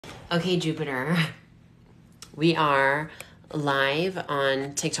Okay, Jupiter. We are live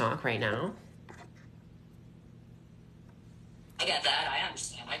on TikTok right now. I get that. I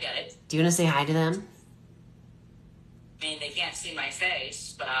understand. I get it. Do you want to say hi to them? I mean, they can't see my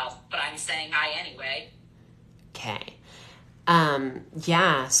face, but I'm saying hi anyway. Okay.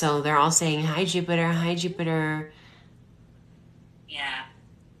 Yeah, so they're all saying, hi, Jupiter, hi, Jupiter. Yeah.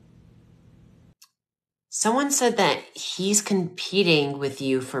 Someone said that he's competing with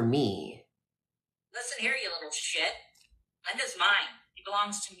you for me. Listen here, you little shit. Linda's mine. She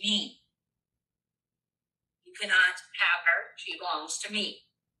belongs to me. You cannot have her. She belongs to me.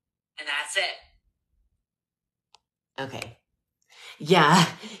 And that's it. Okay. Yeah,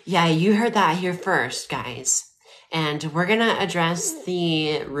 you heard that here first, guys. And we're going to address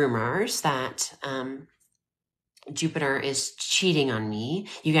the rumors that Jupiter is cheating on me.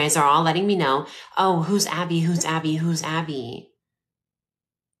 You guys are all letting me know, oh, who's Abby? Who's Abby? Who's Abby?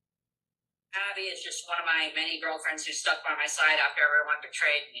 Abby is just one of my many girlfriends who stuck by my side after everyone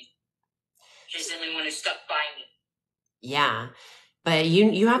betrayed me. She's the only one who stuck by me. Yeah, but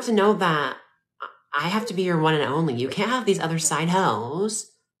you have to know that I have to be your one and only. You can't have these other side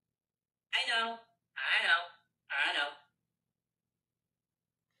hoes. I know.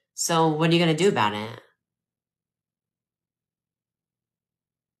 So what are you going to do about it?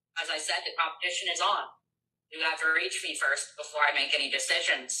 As I said, the competition is on. You have to reach me first before I make any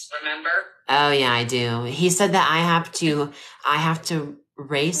decisions, remember? Oh yeah, I do. He said that I have to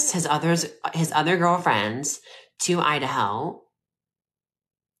race his other girlfriends to Idaho.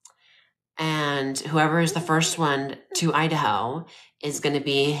 And whoever is the first one to Idaho is going to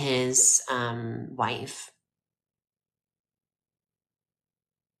be his wife.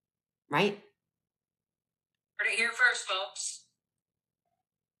 Right? Heard it here first, folks.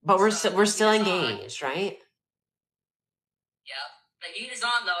 But we're still engaged, right? Yep. The heat is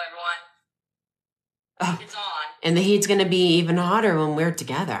on, though, everyone. Oh, it's on. And the heat's going to be even hotter when we're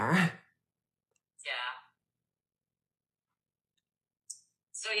together. Yeah.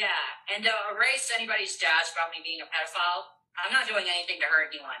 So, yeah. And erase anybody's stats about me being a pedophile. I'm not doing anything to hurt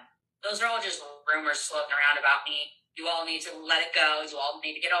anyone. Those are all just rumors floating around about me. You all need to let it go. You all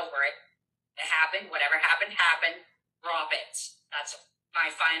need to get over it. It happened. Whatever happened, happened. Drop it. That's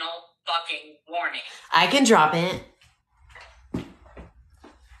my final fucking warning. I can drop it.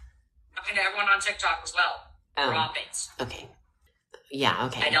 Talking to everyone on TikTok as well. Drop it. Okay. Yeah,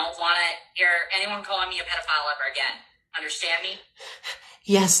 okay. I don't want to hear anyone calling me a pedophile ever again. Understand me?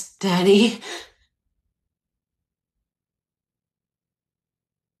 Yes, Daddy.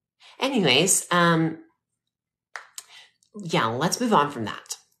 Anyways, yeah, let's move on from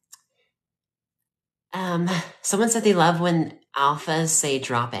that. Someone said they love when alphas say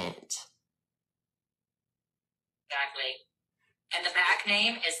drop it. Exactly. And the pack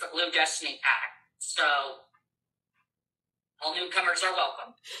name is the Blue Destiny Pack. So, all newcomers are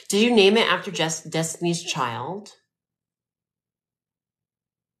welcome. Did you name it after Destiny's Child?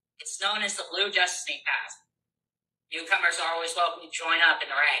 It's known as the Blue Destiny Pack. Newcomers are always welcome to join up in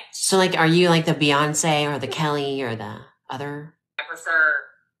the ranks. So, like, are you like the Beyonce or the Kelly or the other? I prefer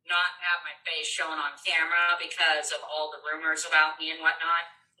not have my face shown on camera because of all the rumors about me and whatnot.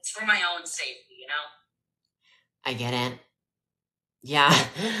 It's for my own safety, you know? I get it. Yeah.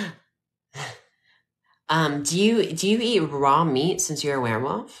 Do you eat raw meat since you're a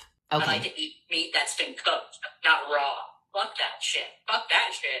werewolf? Okay. I like to eat meat that's been cooked, not raw. Fuck that shit. Not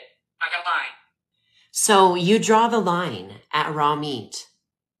gonna lie. So you draw the line at raw meat.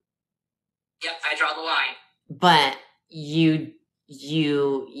 Yep, I draw the line. But you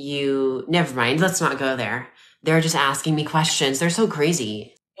never mind. Let's not go there. They're just asking me questions. They're so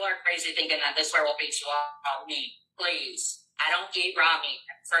crazy. People are crazy thinking that this werewolf eats raw meat. Please. I don't eat raw meat.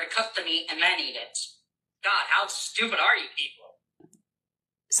 I prefer to cook the meat and then eat it. God, how stupid are you people?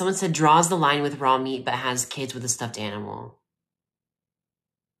 Someone said draws the line with raw meat but has kids with a stuffed animal.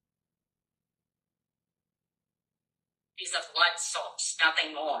 He's a blood source,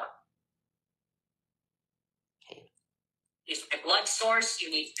 nothing more. Okay. He's my blood source. You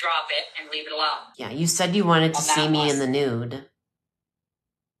need to drop it and leave it alone. Yeah, you said you wanted to see me in the nude.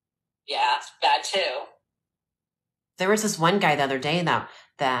 Yeah, that too. There was this one guy the other day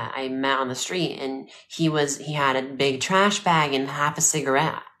that I met on the street, and he had a big trash bag and half a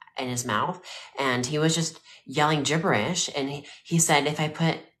cigarette in his mouth, and he was just yelling gibberish, and he said, if I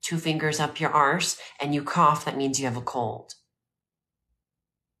put 2 fingers up your arse and you cough, that means you have a cold.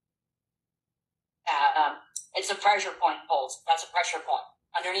 It's a pressure point, Pulse. That's a pressure point.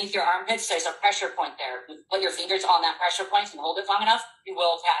 Underneath your armpits, there's a pressure point there. If you put your fingers on that pressure point and hold it long enough, you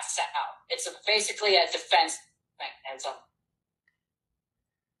will pass out. It's basically a defense mechanism.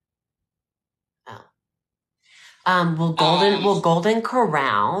 Will Golden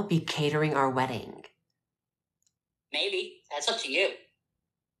Corral be catering our wedding? Maybe. That's up to you.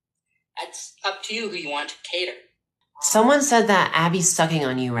 That's up to you who you want to cater. Someone said that Abby's sucking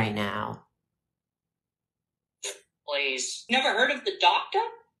on you right now. Please. Never heard of the Doctor?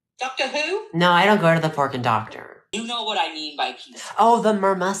 Doctor Who? No, I don't go to the Forkin' Doctor. You know what I mean by peace. Oh, the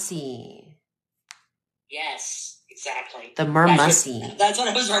Mermussy. Yes, exactly. The Mermussy. That's what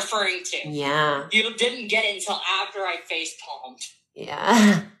I was referring to. Yeah. You didn't get it until after I face palmed.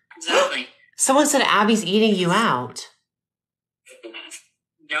 Yeah. Exactly. Someone said Abby's eating you out.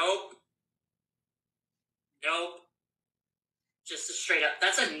 Nope. Just a straight up.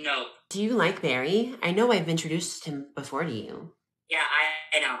 That's a nope. Do you like Barry? I know I've introduced him before to you. Yeah,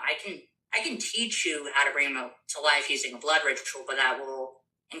 I know. I can teach you how to bring him to life using a blood ritual, but that will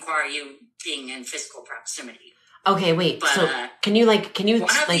require you being in physical proximity. Okay, wait. But, so can you one of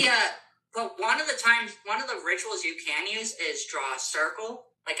the rituals you can use is draw a circle,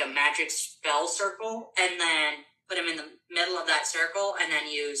 like a magic spell circle, and then put him in the middle of that circle, and then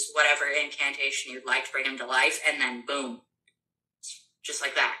use whatever incantation you'd like to bring him to life, and then boom. Just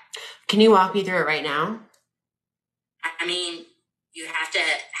like that. Can you walk me through it right now? I mean, you have to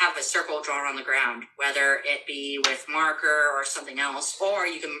have a circle drawn on the ground, whether it be with marker or something else, or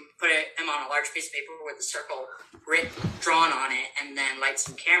you can put him on a large piece of paper with a circle drawn on it, and then light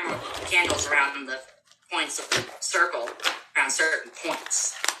some candles around the points of the circle, around certain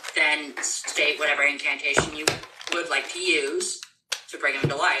points. Then state whatever incantation you would like to use to bring him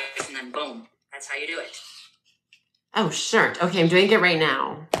to life, and then boom, that's how you do it. Oh, shirt. Okay, I'm doing it right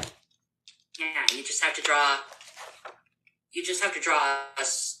now. Yeah, you just have to draw a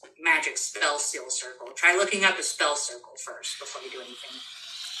magic spell seal circle. Try looking up a spell circle first before you do anything.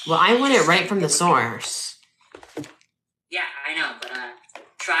 Well, I want it right from the source. Yeah, I know, but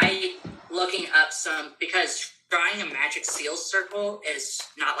try looking up some, because drawing a magic seal circle is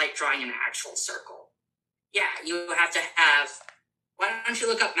not like drawing an actual circle. Yeah, you have to have. Why don't you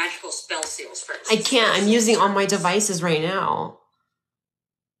look up magical spell seals first? I can't. I'm using all my devices right now.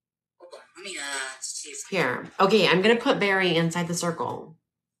 Hold on. Let me see if here. Okay, I'm gonna put Barry inside the circle.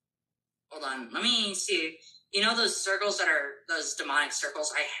 Hold on. Let me see. You know those circles that are those demonic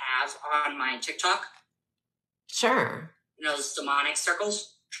circles I have on my TikTok? Sure. You know those demonic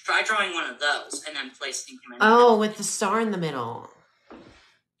circles? Try drawing one of those and then placing him in. Oh, with the star in the middle.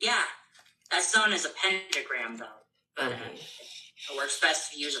 Yeah, that's known as a pentagram, though. But it works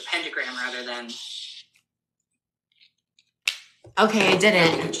best to use a pentagram rather than. Okay, I did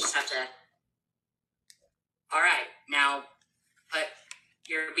it. You just have to. All right, now put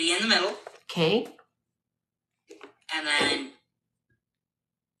your B in the middle. Okay. And then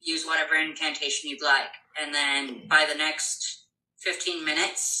use whatever incantation you'd like. And then by the next 15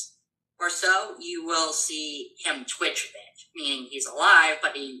 minutes or so, you will see him twitch a bit, meaning he's alive,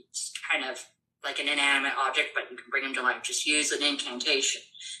 but he's kind of like an inanimate object, but you can bring him to life. Just use an incantation.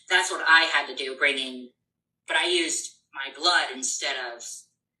 That's what I had to do, but I used my blood instead of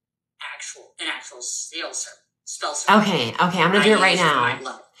an actual spell circle. Okay, I'm gonna do it right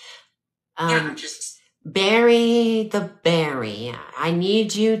now. Just Barry the Berry, I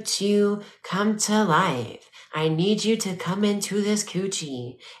need you to come to life. I need you to come into this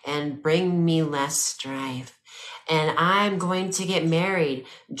coochie and bring me less strife. And I'm going to get married.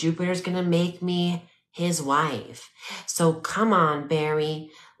 Jupiter's gonna make me his wife. So come on,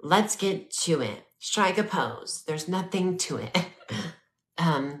 Barry, let's get to it. Strike a pose. There's nothing to it.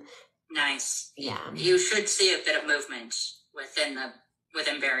 Nice. Yeah. You should see a bit of movement within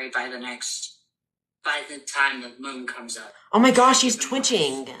Barry by the time the moon comes up. Oh my gosh, he's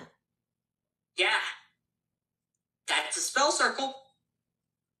twitching. Yeah. That's a spell circle.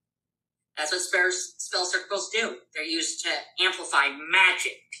 That's what spell circles do. They're used to amplify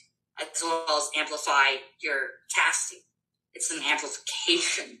magic as well as amplify your casting. It's an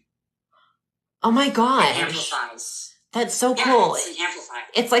amplification. Oh my gosh. It amplifies. That's so cool. It's an amplifier.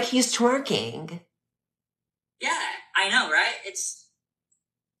 It's like he's twerking. Yeah, I know, right? It's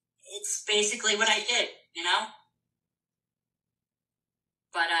basically what I did, you know?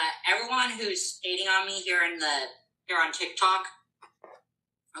 But everyone who's hating on me here on TikTok,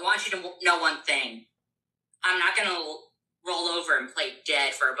 I want you to know one thing. I'm not going to roll over and play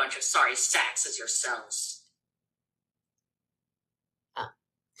dead for a bunch of sorry sacks as yourselves.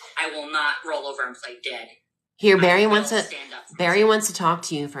 I will not roll over and play dead. Here, Barry wants to talk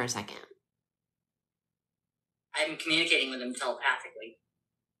to you for a second. I'm communicating with him telepathically.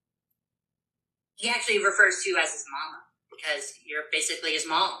 He actually refers to you as his mama because you're basically his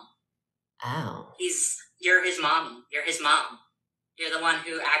mom. Oh. You're his mommy. You're his mom. You're the one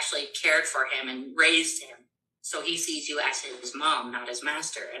who actually cared for him and raised him. So he sees you as his mom, not his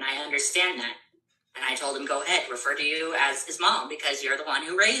master. And I understand that. And I told him, go ahead, refer to you as his mom because you're the one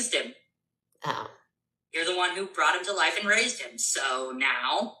who raised him. Oh. You're the one who brought him to life and raised him. So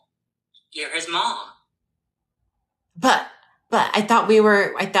now you're his mom. But I thought we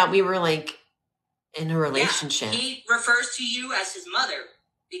were like in a relationship. Yeah, he refers to you as his mother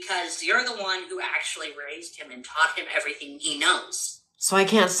because you're the one who actually raised him and taught him everything he knows. So I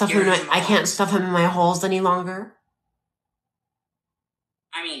can't stuff him in my holes any longer?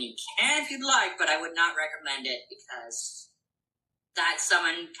 I mean, you can if you'd like, but I would not recommend it because that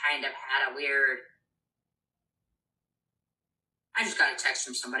someone kind of had a weird... I just got a text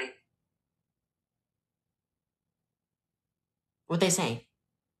from somebody. What'd they say?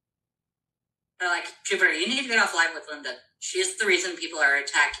 They're like, Jupiter, you need to get off live with Linda. She's the reason people are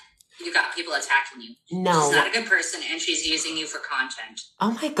attacked. You got people attacking you. No. She's not a good person, and she's using you for content.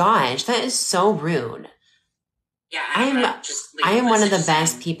 Oh my gosh, that is so rude. Yeah, I am one of the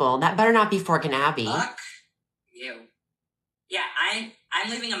best people. That better not be Forkin Abby. Fuck you. Yeah,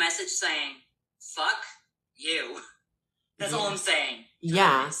 I'm leaving a message saying, fuck you. That's all I'm saying.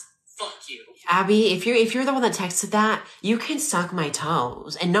 Yeah. Fuck you. Abby, if you're the one that texted that, you can suck my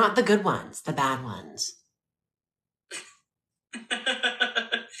toes. And not the good ones, the bad ones.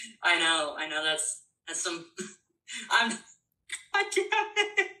 I know, that's some... God damn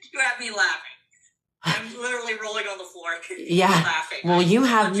it. You have me laughing. I'm literally rolling on the floor. Yeah. Laughing. Well, you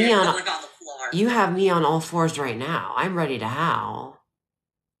have me on the floor. You have me on all fours right now. I'm ready to howl.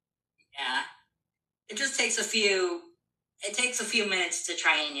 Yeah. It just takes a few minutes to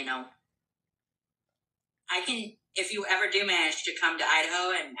try and, if you ever do manage to come to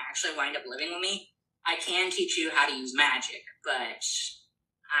Idaho and actually wind up living with me, I can teach you how to use magic, but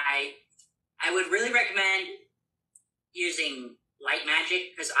I would really recommend using light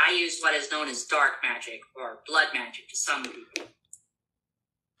magic because I use what is known as dark magic or blood magic to some people.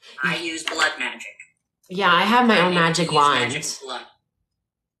 I use blood magic. Yeah, I have my own magic wand. Magic blood.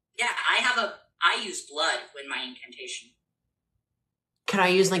 Yeah, I use blood with my incantation. Could I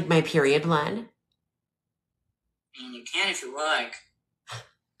use like my period blood? I mean, you can if you like.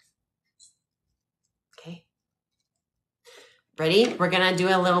 Okay. Ready? We're gonna do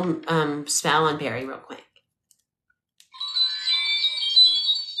a little spell on Barry real quick.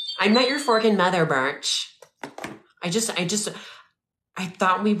 I met your forking mother, Birch. I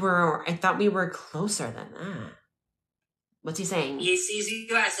thought we were closer than that. What's he saying? He sees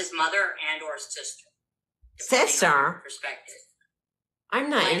you as his mother and or sister. Sister? Perspective. I'm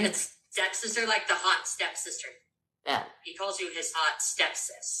not like in. a stepsister, like the hot stepsister. Yeah. He calls you his hot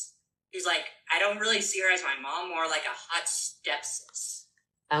stepsis. He's like, I don't really see her as my mom, more like a hot stepsis.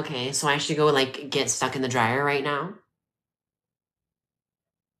 Okay, so I should go like get stuck in the dryer right now?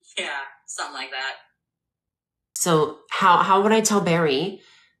 Yeah, something like that. So how would I tell Barry?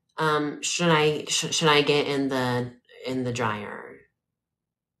 Should I get in the dryer?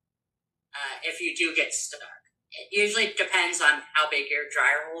 If you do get stuck, it usually depends on how big your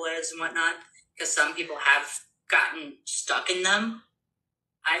dryer hole is and whatnot. Because some people have gotten stuck in them.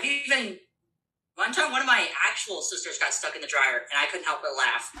 One time, one of my actual sisters got stuck in the dryer, and I couldn't help but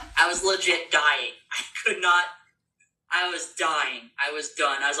laugh. I was legit dying. I was dying. I was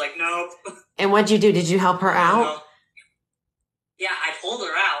done. I was like, nope. And what'd you do? Did you help her out? No. Yeah, I pulled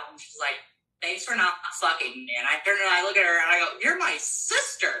her out, and she's like, thanks for not fucking me. And I turn and I look at her, and I go, you're my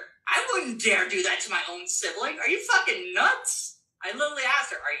sister. I wouldn't dare do that to my own sibling. Are you fucking nuts? I literally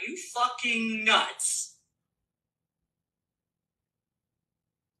asked her, are you fucking nuts?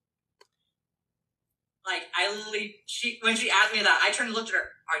 Like, when she asked me that, I turned and looked at her,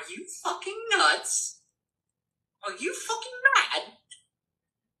 are you fucking nuts? Are you fucking mad?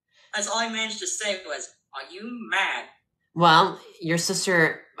 That's all I managed to say was, are you mad? Well, your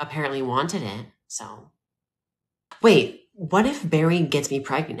sister apparently wanted it, so. Wait, what if Barry gets me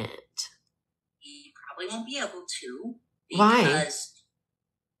pregnant? He probably won't be able to. Why? Because,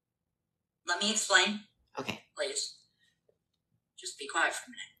 let me explain. Okay. Please. Just be quiet for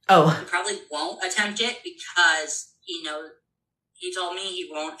a minute. Oh. He probably won't attempt it because he told me he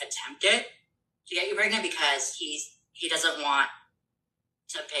won't attempt it to get you pregnant because he doesn't want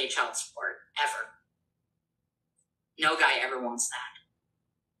to pay child support ever. No guy ever wants that.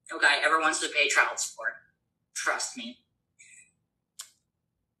 No guy ever wants to pay child support. Trust me.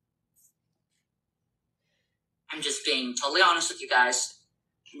 I'm just being totally honest with you guys.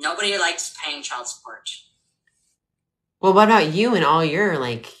 Nobody likes paying child support. Well, what about you and all your,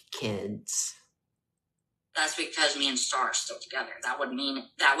 kids? That's because me and Star are still together. That would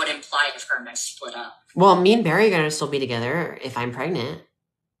imply if her and I split up. Well, me and Barry are going to still be together if I'm pregnant.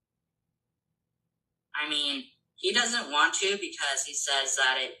 I mean, He doesn't want to because he says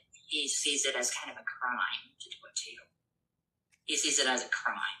that he sees it as kind of a crime to do it to you. He sees it as a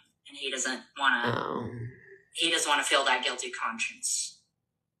crime, and he doesn't want to. Oh. He doesn't want to feel that guilty conscience.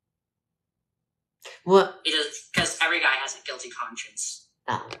 Well, He does, because every guy has a guilty conscience.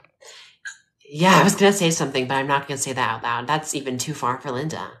 oh. Yeah, I was gonna say something, but I'm not gonna say that out loud. That's even too far for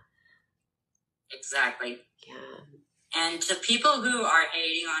Linda. Exactly. Yeah. And to people who are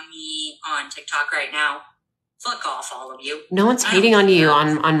hating on me on TikTok right now, fuck off, all of you. No one's hating on you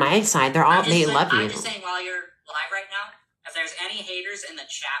on my side. They love you. I'm just saying, while you're live right now, if there's any haters in the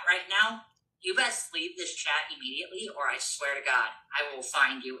chat right now, you best leave this chat immediately, or I swear to God, I will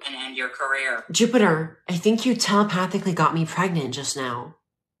find you and end your career. Jupiter, I think you telepathically got me pregnant just now.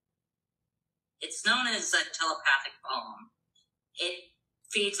 It's known as a telepathic bomb. It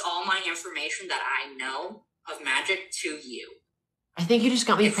feeds all my information that I know of magic to you. I think you just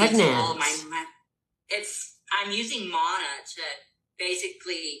got me pregnant. I'm using mana to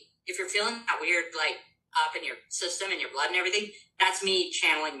basically, if you're feeling that weird, like, up in your system and your blood and everything, that's me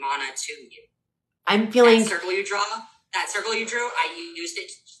channeling mana to you. I'm feeling... That circle you drew, I used it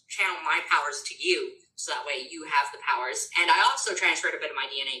to channel my powers to you, so that way you have the powers. And I also transferred a bit of my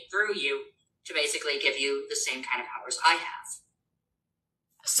DNA through you to basically give you the same kind of powers I have.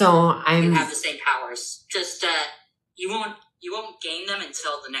 So You have the same powers. Just, you won't gain them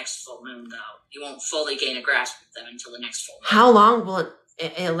until the next full moon, though. You won't fully gain a grasp of them until the next full moon. How long will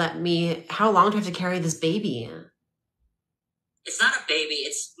it let me... How long do I have to carry this baby? It's not a baby.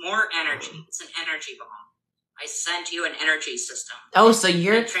 It's more energy. It's an energy bomb. I sent you an energy system. Oh, so I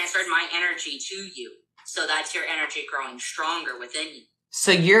transferred my energy to you. So that's your energy growing stronger within you.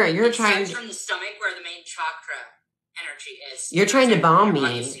 So you're trying... It from the stomach where the main chakra energy is. You're trying to bomb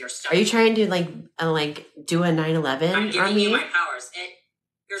me. Are you trying to like do a 9/11 I'm giving on me? You my powers.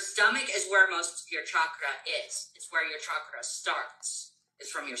 Your stomach is where most of your chakra is. It's where your chakra starts.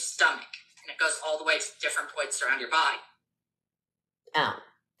 It's from your stomach. And it goes all the way to different points around your body. Oh.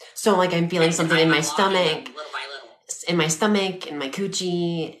 So like I'm feeling something in my stomach. Little by little. In my stomach, in my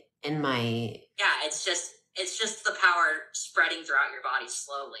coochie, in my... Yeah, it's just the power spreading throughout your body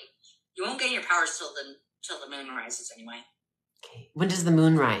slowly. You won't gain your powers till the moon rises anyway. Okay. When does the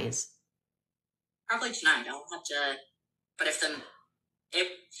moon rise? Probably tonight. I'll have to... But if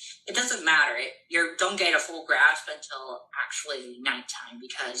it doesn't matter. You don't gain a full grasp until actually nighttime,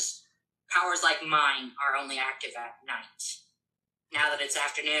 because powers like mine are only active at night. Now that it's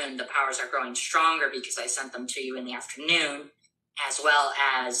afternoon, the powers are growing stronger because I sent them to you in the afternoon, as well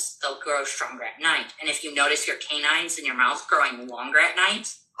as they'll grow stronger at night. And if you notice your canines in your mouth growing longer at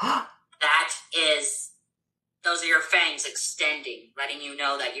night, those are your fangs extending, letting you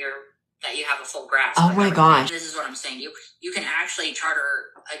know that you have a full grasp. Oh my gosh. This is what I'm saying. You can actually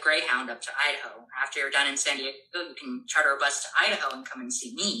charter a Greyhound up to Idaho. After you're done in San Diego, you can charter a bus to Idaho and come and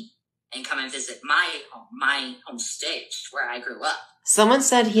see me and come and visit my home state where I grew up. Someone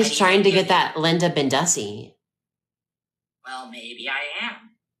said he's trying to get that Linda Bindussy. Well, maybe I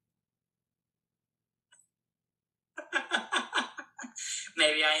am.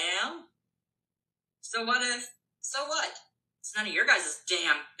 Maybe I am. So what? It's none of your guys'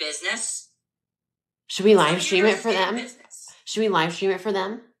 damn business. Should we live stream it for them? Should we live stream it for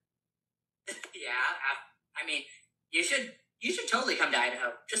them? Yeah, I mean, you should totally come to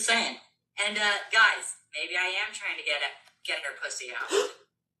Idaho. Just saying. And guys, maybe I am trying to get her pussy out.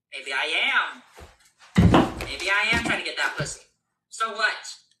 Maybe I am. Maybe I am trying to get that pussy. So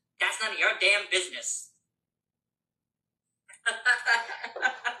what? That's none of your damn business.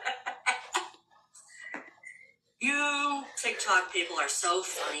 You TikTok people are so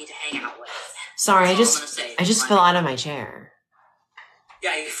funny to hang out with. Sorry, I just fell out of my chair.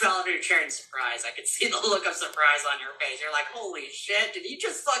 Yeah, you fell out of your chair in surprise. I could see the look of surprise on your face. You're like, holy shit, did you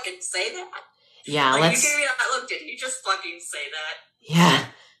just fucking say that? Yeah, like, you gave me that look, did you just fucking say that? Yeah.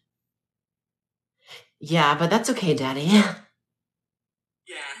 Yeah, but that's okay, Daddy. Yeah.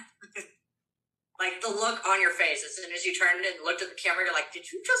 Like, the look on your face, as soon as you turned and looked at the camera, you're like,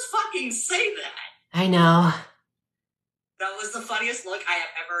 did you just fucking say that? I know. That was the funniest look I have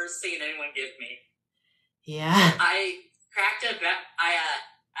ever seen anyone give me. Yeah. I cracked a bet. I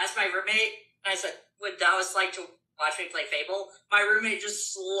asked my roommate, and I said, would Dallas like to watch me play Fable? My roommate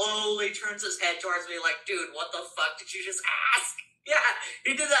just slowly turns his head towards me like, dude, what the fuck did you just ask? Yeah,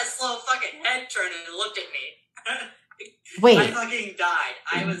 he did that slow fucking head turn and looked at me. Wait. I fucking died.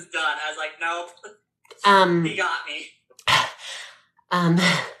 I was done. I was like, nope. He got me.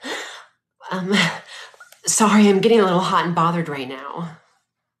 Sorry, I'm getting a little hot and bothered right now.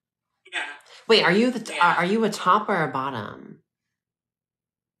 Yeah. Wait, are you a top or a bottom?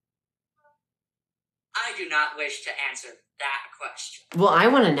 I do not wish to answer that question. Well, I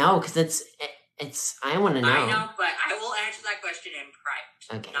want to know because it's. I want to know. I know, but I will answer that question in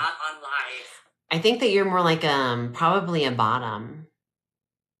private, Okay. not on live. I think that you're more like probably a bottom.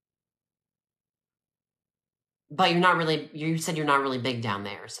 But you're not really. You said you're not really big down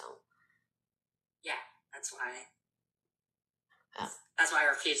there, so. Yeah, that's why. Oh. That's why I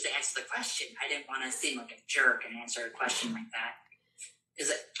refused to answer the question. I didn't want to seem like a jerk and answer a question like that.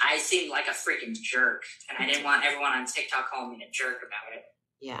 Because I seemed like a freaking jerk, and I didn't want everyone on TikTok calling me a jerk about it.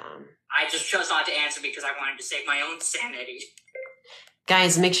 Yeah. I just chose not to answer because I wanted to save my own sanity.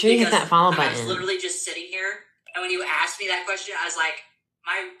 Guys, make sure you hit that follow button. I was literally just sitting here, and when you asked me that question, I was like,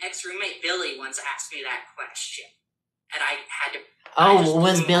 my ex-roommate Billy once asked me that question, and I had to... Oh,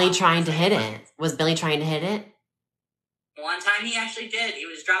 was Billy trying to hit it? Was Billy trying to hit it? One time he actually did. He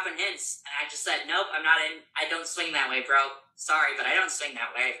was dropping hints, and I just said, nope, I'm not in. I don't swing that way, bro. Sorry, but I don't swing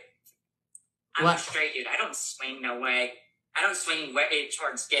that way. I'm a straight dude. I don't swing no way. I don't swing way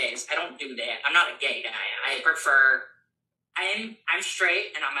towards gays. I don't do that. I'm not a gay guy. I prefer... I'm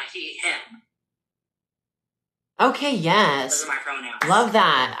straight, and I'm a he, him. Okay, yes. Those are my pronouns. Love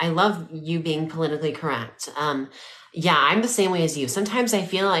that. I love you being politically correct. Yeah, I'm the same way as you. Sometimes I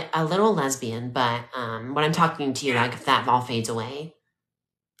feel like a little lesbian, but when I'm talking to you, like that all fades away.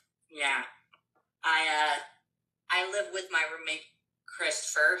 Yeah. I live with my roommate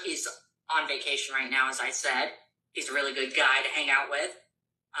Christopher. He's on vacation right now, as I said. He's a really good guy to hang out with.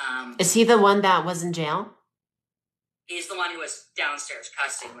 Is he the one that was in jail? He's the one who was downstairs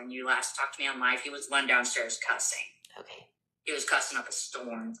cussing when you last talked to me on live. He was the one downstairs cussing. Okay. He was cussing up a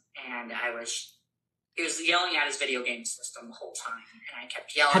storm, and he was yelling at his video game system the whole time, and I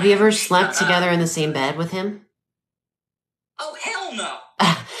kept yelling. Have you ever slept together in the same bed with him? Oh, hell no!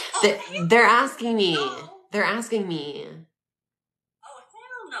 They're asking me. No. They're asking me. Oh,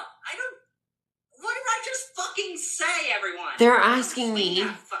 hell no. I don't... What did I just fucking say, everyone? They're asking me.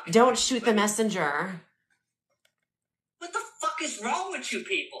 Don't shoot the messenger. What the fuck is wrong with you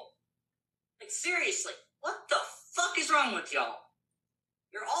people? Like, seriously, what the fuck is wrong with y'all?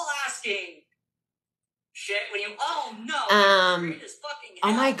 You're all asking shit when you all know great as fucking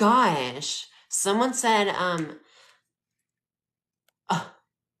hell. Oh my gosh. Someone said,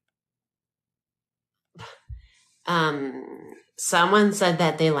 someone said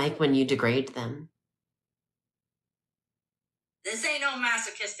that they like when you degrade them. This ain't no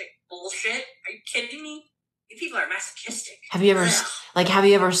masochistic bullshit. Are you kidding me? You people are masochistic. Have you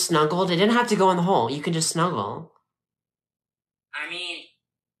ever snuggled? It didn't have to go in the hole. You can just snuggle. I mean,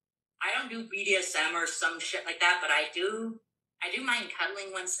 I don't do BDSM or some shit like that, but I do mind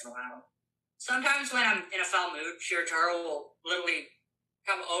cuddling once in a while. Sometimes when I'm in a foul mood, Shirataro will literally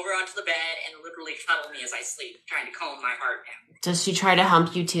come over onto the bed and literally cuddle me as I sleep, trying to calm my heart down. Does she try to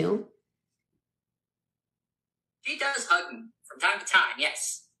hump you too? She does hug me from time to time,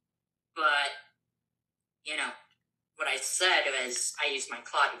 yes. But, you know, what I said was I used my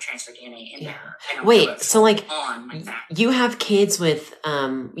claw to transfer DNA into her. Wait, so like that. You have kids with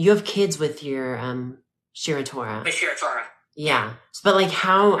your Shiratora. With Shiratora. Yeah. But like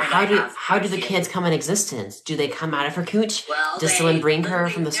how do the kids come in existence? Do they come out of her cooch? Well, does someone bring her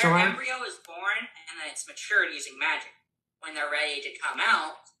from the store? Their embryo is born and then it's matured using magic. When they're ready to come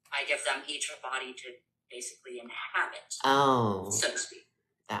out, I give them each a body to basically inhabit. Oh. So to speak.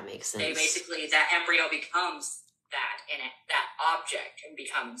 That makes sense. That embryo becomes that object and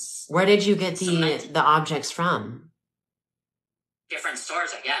becomes... Where did you get the objects from? Different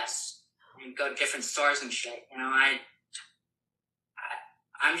stores, I guess. And go to different stores and shit. You know,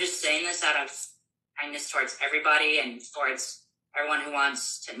 I'm just saying this out of kindness towards everybody and towards everyone who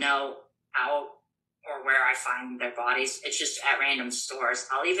wants to know how or where I find their bodies. It's just at random stores.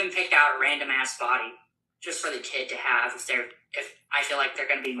 I'll even pick out a random ass body just for the kid to have if I feel like they're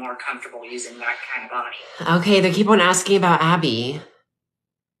going to be more comfortable using that kind of body. Okay, they keep on asking about Abby.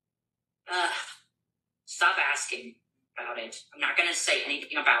 Stop asking about it. I'm not going to say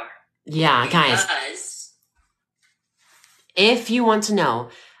anything about her. Yeah, guys. If you want to know,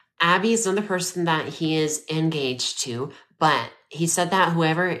 Abby is another person that he is engaged to, but he said that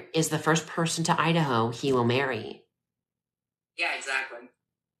whoever is the first person to Idaho, he will marry. Yeah, exactly.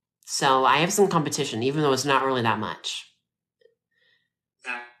 So I have some competition, even though it's not really that much.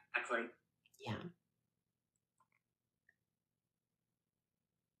 Exactly. Yeah.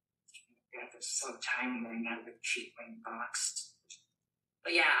 Got this slow time running out of the cheap wing box.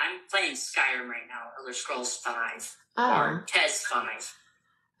 But yeah, I'm playing Skyrim right now, Elder Scrolls 5. Or TES 5.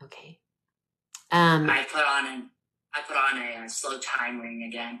 Okay. I put on a slow time ring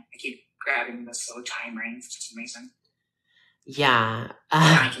again. I keep grabbing the slow time ring for some reason. Yeah.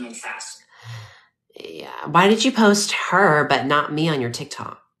 I can move faster. Yeah. Why did you post her but not me on your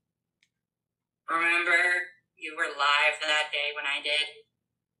TikTok? Remember, you were live that day when I did?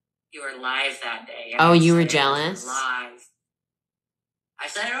 You were live that day. Oh, you were jealous? Live. I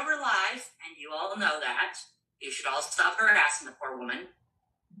said it over live, and you all know that. You should all stop harassing the poor woman.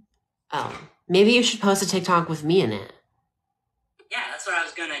 Oh, maybe you should post a TikTok with me in it. Yeah, that's what I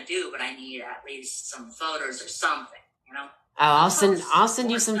was gonna do, but I need at least some photos or something, you know? Oh, I'll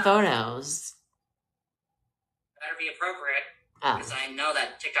send you some photos. Better be appropriate, because I know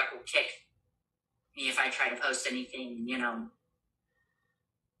that TikTok will kick me if I try to post anything, you know.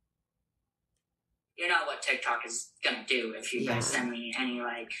 You know what TikTok is gonna do if you guys send me any,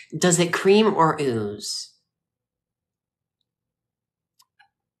 like... Does it cream or ooze?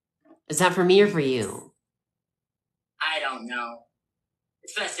 Is that for me or for you? I don't know.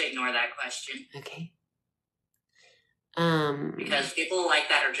 It's best to ignore that question. Okay. Because people like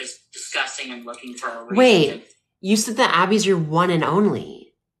that are just disgusting and looking for a reason. Wait, you said that Abby's your one and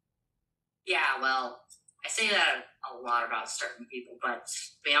only. Yeah, well, I say that a lot about certain people, but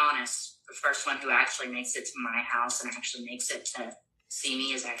to be honest, the first one who actually makes it to my house and actually makes it to see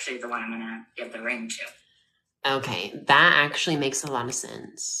me is actually the one I'm gonna give the ring to. Okay, that actually makes a lot of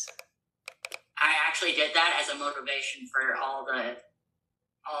sense. I actually did that as a motivation for all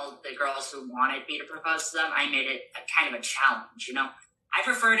the girls who wanted me to propose to them. I made it a kind of a challenge, you know? I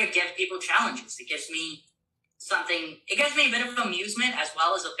prefer to give people challenges. It gives me something, it gives me a bit of amusement as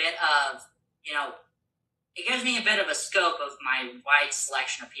well as a bit of, you know, it gives me a bit of a scope of my wide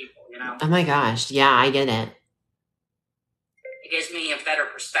selection of people, you know? Oh my gosh, yeah, I get it. It gives me a better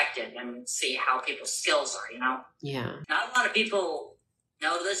perspective and see how people's skills are, you know? Yeah. Not a lot of people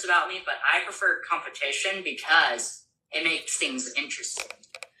know this about me, but I prefer competition because it makes things interesting.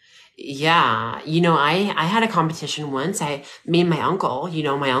 Yeah, you know, I had a competition once. Me and my uncle, you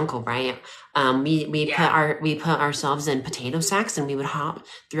know, my uncle, right? We put ourselves in potato sacks and we would hop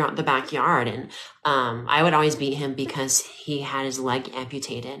throughout the backyard, and I would always beat him because he had his leg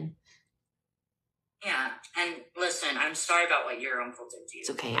amputated. Yeah, and listen, I'm sorry about what your uncle did to you. It's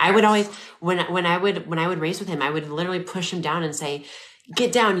okay. I would always when I would race with him, I would literally push him down and say,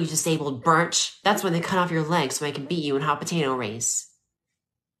 "Get down, you disabled birch. That's when they cut off your leg so I can beat you in hot potato race."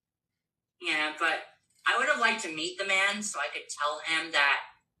 Yeah, but I would have liked to meet the man so I could tell him that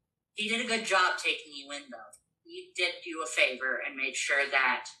he did a good job taking you in, though. He did you a favor and made sure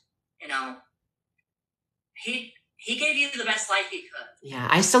that, you know, he gave you the best life he could. Yeah,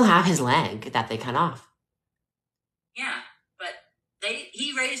 I still have his leg that they cut off. Yeah, but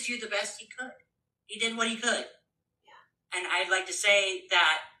he raised you the best he could. He did what he could. Yeah. And I'd like to say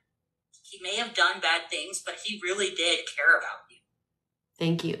that he may have done bad things, but he really did care about you.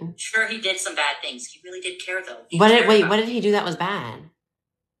 Thank you. Sure, he did some bad things. He really did care, though. What did he do that was bad?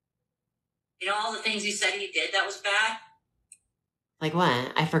 You know all the things he said he did that was bad? Like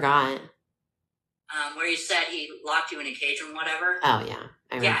what? I forgot. Where you said he locked you in a cage and whatever. Oh,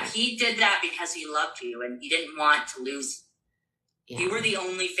 yeah. Yeah, he did that because he loved you and he didn't want to lose you. Yeah. You were the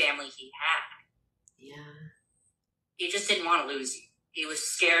only family he had. Yeah. He just didn't want to lose you. He was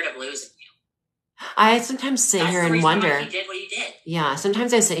scared of losing you. I sometimes sit here and wonder. Why he did what he did. Yeah,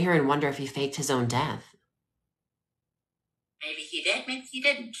 sometimes I sit here and wonder if he faked his own death. Maybe he did, maybe he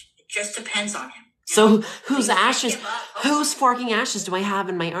didn't. It just depends on him. So whose forking ashes do I have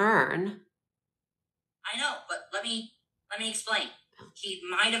in my urn? I know, but let me explain. He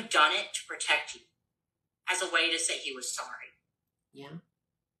might have done it to protect you, as a way to say he was sorry. Yeah.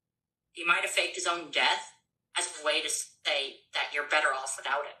 He might have faked his own death as a way to say that you're better off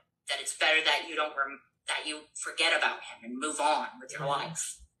without him. That it's better that you forget about him and move on with your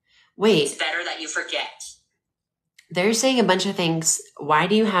life. Wait. It's better that you forget. They're saying a bunch of things. Why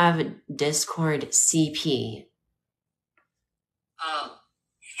do you have Discord CP?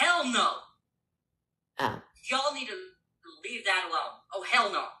 Hell no. Oh. Y'all need to leave that alone. Oh,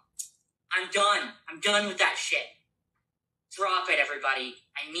 hell no. I'm done. I'm done with that shit. Drop it, everybody.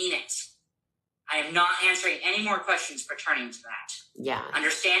 I mean it. I am not answering any more questions pertaining to that. Yeah.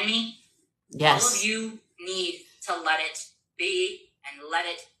 Understand me? Yes. All of you need to let it be and let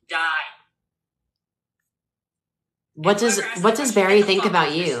it die. What does Barry think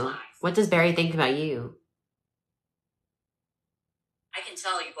about you? What does Barry think about you? I can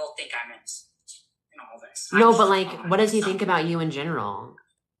tell you both think I'm innocent in all this. No, but like, what does he think about you in general?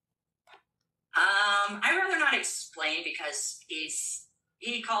 I'd rather not explain because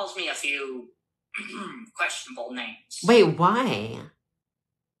he calls me a few questionable names. Wait, why?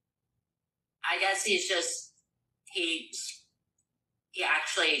 I guess he's just he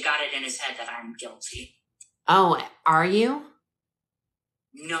actually got it in his head that I'm guilty. Oh, are you?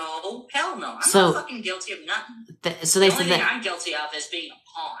 No, hell no. I'm So- not fucking guilty of nothing. So they The said only thing that. I'm guilty of is being a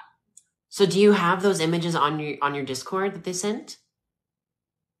pawn. So do you have those images on your Discord that they sent?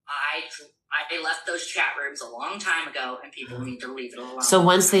 I left those chat rooms a long time ago, and people need to leave it alone. So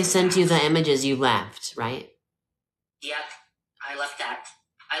once they sent you the images, you left, right? Yep, I left that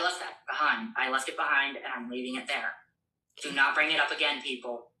behind. I left it behind, and I'm leaving it there. Do not bring it up again,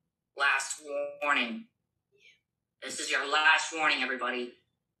 people. Last warning. This is your last warning, everybody.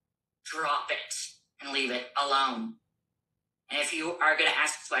 Drop it and leave it alone. And if you are going to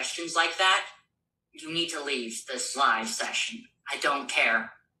ask questions like that, you need to leave this live session. I don't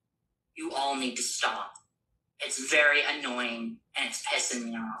care. You all need to stop. It's very annoying, and it's pissing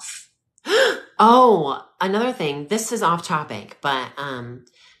me off. Oh, another thing. This is off topic, but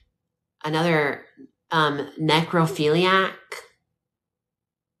another necrophiliac.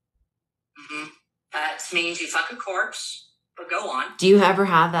 Mm-hmm. That means you fuck a corpse. But go on. Do you ever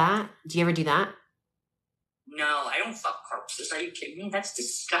have that? Do you ever do that? No, I don't fuck corpses. Are you kidding me? That's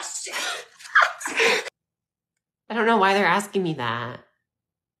disgusting. I don't know why they're asking me that.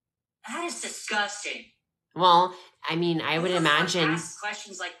 That is disgusting. Well, I mean, I Who would the fuck imagine. asks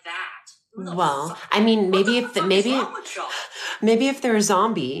questions like that. Who the Well, fuck? I mean, maybe What the fuck is wrong with y'all? maybe if they're a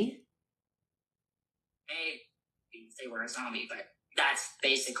zombie. Maybe if they were a zombie, but that's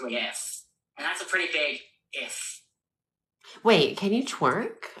basically if. And that's a pretty big if. Wait, can you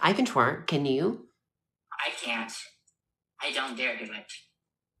twerk? I can twerk. Can you? I can't. I don't dare do it.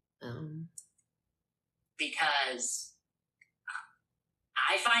 Because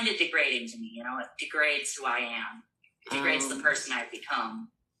I find it degrading to me, you know? It degrades who I am. It degrades the person I've become.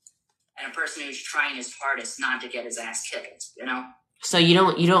 And a person who's trying his hardest not to get his ass kicked, you know? So you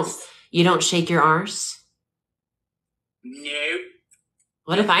don't shake your arse? Nope.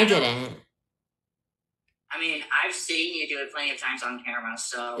 What if I did it? I mean, I've seen you do it plenty of times on camera,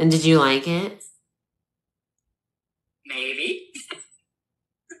 so... And did you like it? Maybe.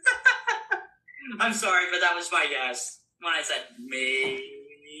 I'm sorry, but that was my guess. When I said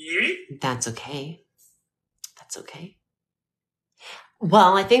maybe. That's okay. That's okay.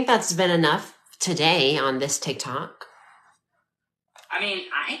 Well, I think that's been enough today on this TikTok. I mean,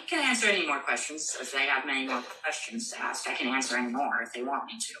 I can answer any more questions. If they have many more questions to ask, I can answer any more if they want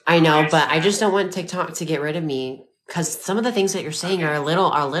me to. I know, but I just don't want TikTok to get rid of me because some of the things that you're saying are a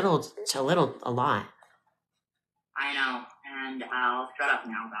lot. I know, and I'll shut up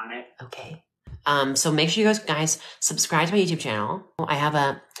now about it. Okay. So make sure you guys subscribe to my YouTube channel. I have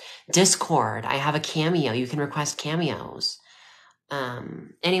a Discord. I have a Cameo. You can request cameos.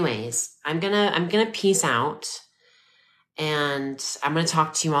 Anyways, I'm gonna peace out, and I'm gonna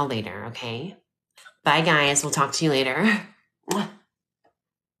talk to you all later. Okay. Bye, guys. We'll talk to you later.